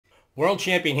World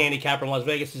champion handicapper in Las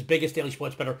Vegas, his biggest daily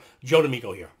sports bettor, Joe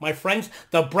D'Amico here. My friends,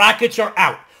 the brackets are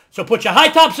out. So put your high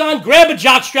tops on, grab a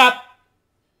jockstrap.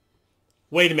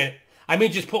 Wait a minute. I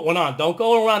mean, just put one on. Don't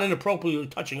go around inappropriately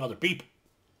touching other people.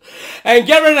 And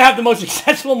get ready to have the most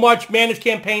successful March Madness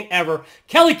campaign ever.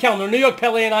 Kelly Kellner, New York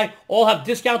Pele, and I all have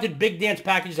discounted big dance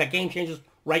packages at Game Changers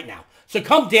right now. So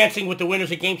come dancing with the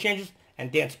winners at Game Changers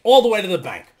and dance all the way to the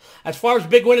bank. As far as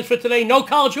big winners for today, no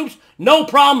college hoops, no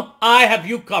problem. I have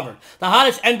you covered. The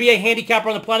hottest NBA handicapper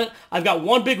on the planet. I've got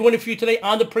one big winner for you today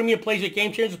on the Premium Plays at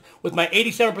Game Changers with my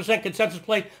 87% consensus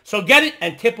play. So get it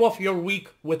and tip off your week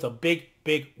with a big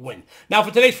win. Now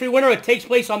for today's free winner, it takes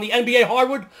place on the NBA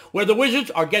hardwood where the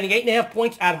Wizards are getting 8.5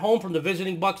 points at home from the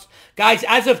visiting Bucks. Guys,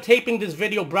 as of taping this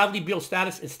video, Bradley Beal's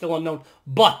status is still unknown,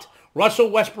 but Russell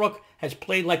Westbrook has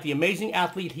played like the amazing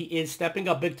athlete he is, stepping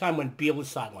up big time when Beal is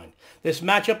sidelined. This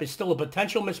matchup is still a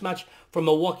potential mismatch for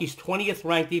Milwaukee's 20th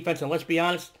ranked defense, and let's be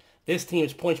honest, this team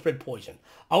is point spread poison.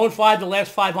 0-5 the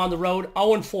last 5 on the road,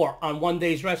 0-4 on 1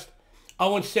 day's rest,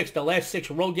 0-6 the last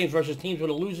 6 road games versus teams with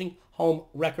a losing home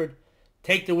record.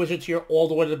 Take the Wizards here all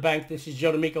the way to the bank. This is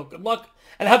Joe D'Amico. Good luck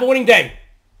and have a winning day.